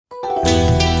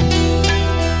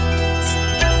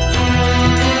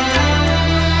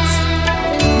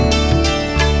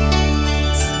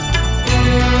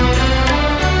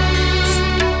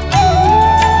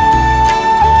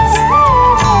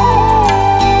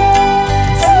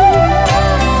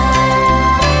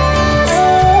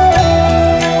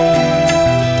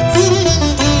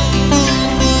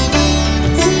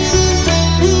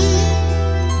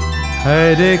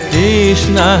Hare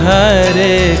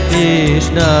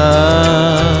Krishna,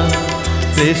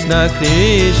 Krishna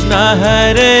Krishna,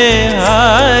 Hare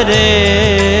Hare,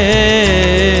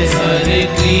 Hare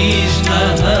Krishna,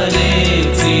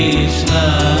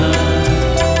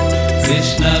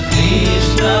 Krishna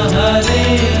Krishna, Hare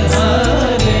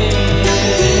Hare,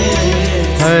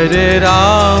 Hare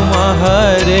Rama,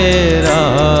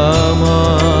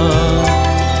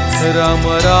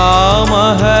 Rama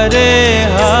Rama, Hare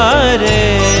Hare,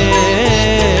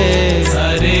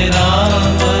 Hare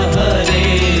Rama,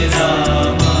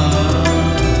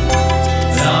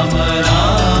 Rama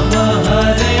Rama,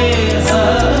 Hare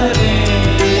Hare,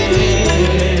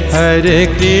 Hare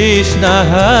Krishna,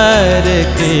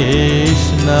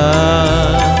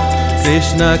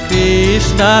 Krishna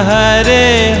Krishna, Hare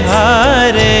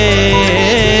Hare,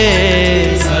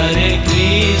 Hare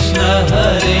Krishna,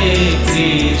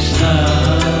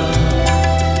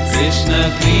 Krishna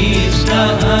Krishna,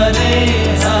 Hare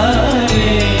Hare,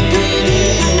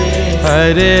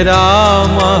 Hare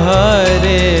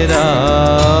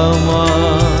Rama,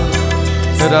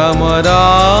 Rama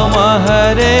Rama,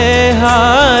 Hare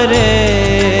Hare,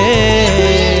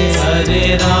 Hare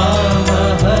Rama,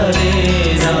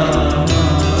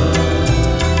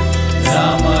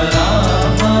 Rama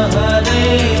Rama, Hare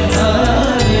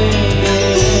Hare.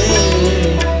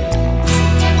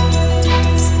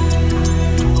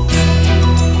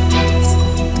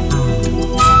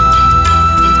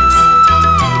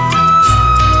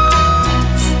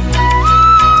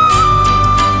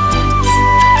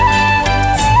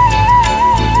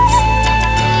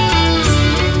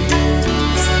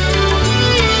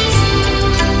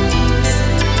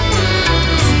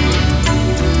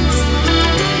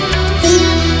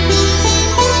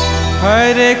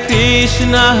 Hare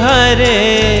Krishna,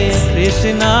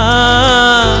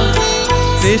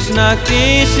 Krishna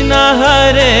Krishna,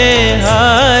 Hare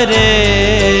Hare,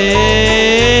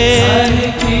 Hare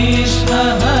Krishna,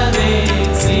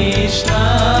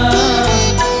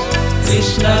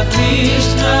 Krishna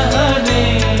Krishna, Hare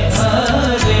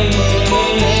Hare,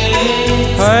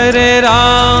 Hare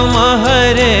Rama,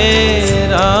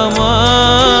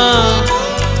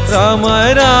 Rama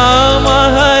Rama,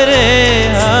 Hare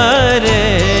Hare,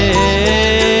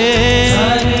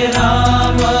 Hare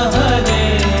Rama,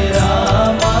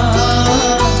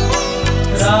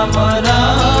 Rama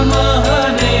Rama,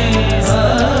 Hare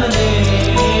Hare,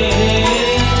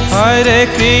 Hare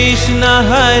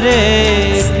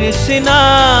Krishna,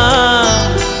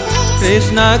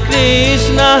 Krishna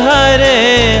Krishna, Hare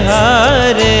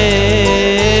Hare,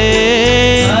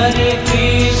 Hare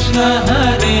Krishna,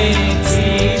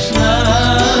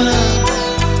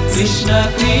 Krishna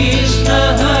Krishna,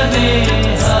 Hare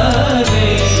Hare,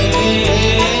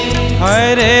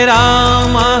 Hare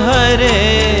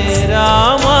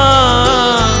Rama,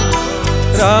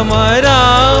 Rama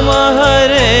Rama,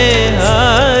 Hare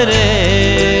Hare,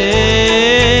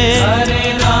 Hare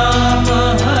Rama,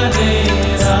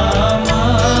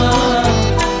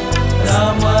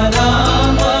 Rama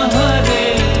Rama, Hare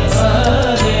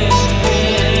Hare,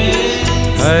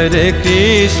 Hare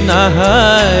Krishna,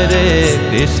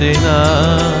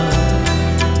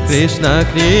 Krishna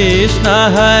Krishna,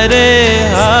 Hare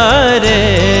Hare,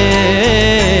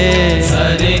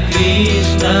 Hare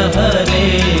Krishna,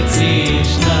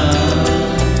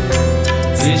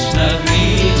 Krishna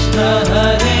Krishna,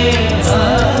 Hare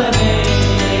Hare,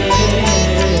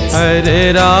 Hare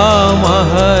Rama,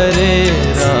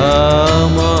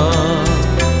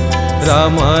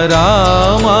 Rama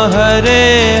Rama, Hare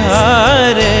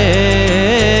Hare,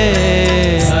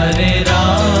 Hare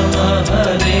Rama,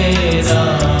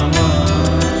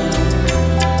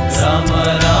 Rama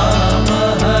Rama,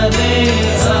 Hare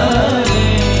Hare.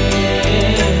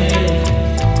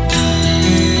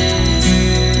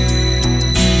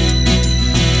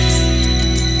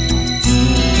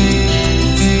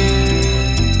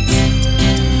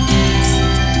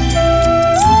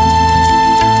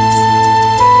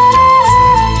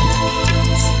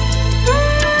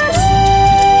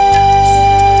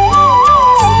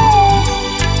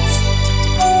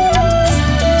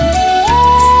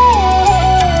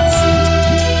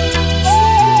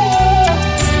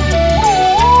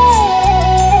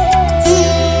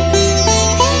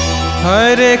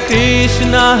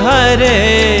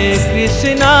 Hare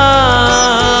Krishna,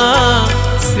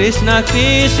 Krishna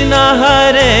Krishna,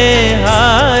 Hare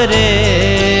Hare,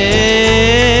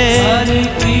 Hare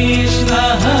Krishna,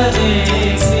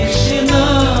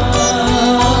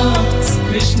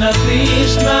 Krishna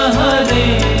Krishna, Hare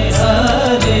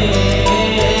Hare,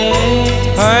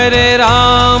 Hare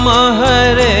Rama,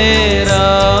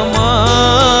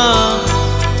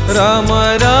 Rama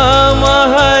Rama,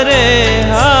 Hare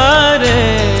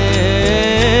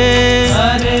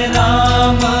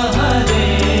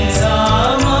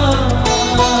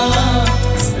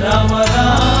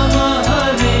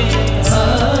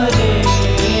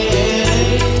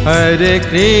Hare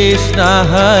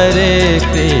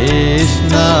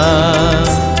Krishna,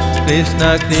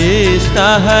 Krishna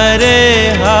Krishna,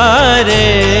 Hare Hare,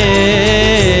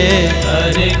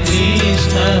 Hare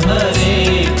Krishna,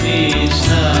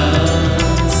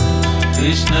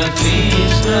 Krishna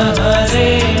Krishna,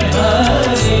 Hare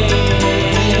Hare,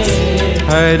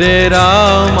 Hare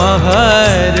Rama,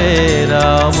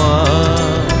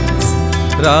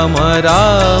 Rama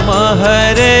Rama,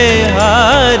 Hare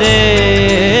Hare,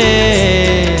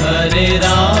 Hare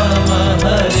Rama,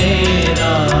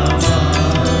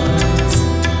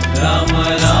 Rama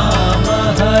Rama,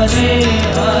 Hare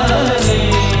Hare,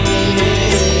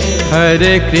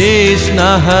 Hare Krishna,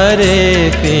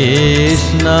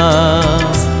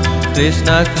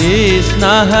 Krishna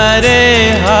Krishna, Hare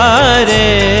Hare,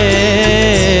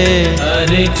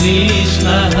 Hare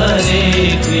Krishna,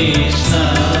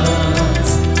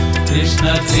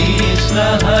 Krishna Krishna,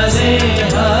 Hare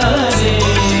Hare,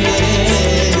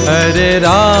 Hare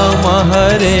Rama,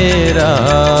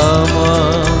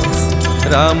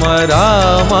 Rama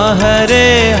Rama, Hare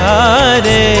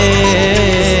Hare,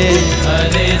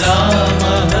 Hare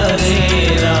Rama,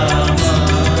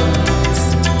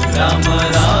 Rama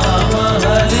Rama,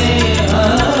 Hare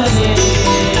Hare,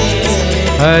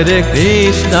 Hare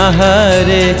Krishna,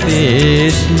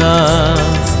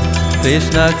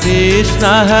 Krishna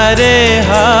Krishna, Hare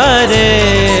Hare,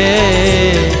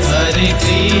 Hare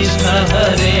Krishna,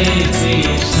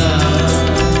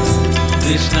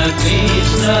 Krishna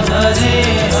Krishna, Hare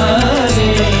Hare,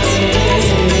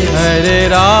 Hare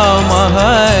Rama,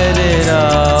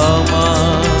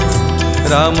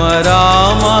 Rama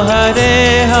Rama, Hare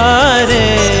Hare.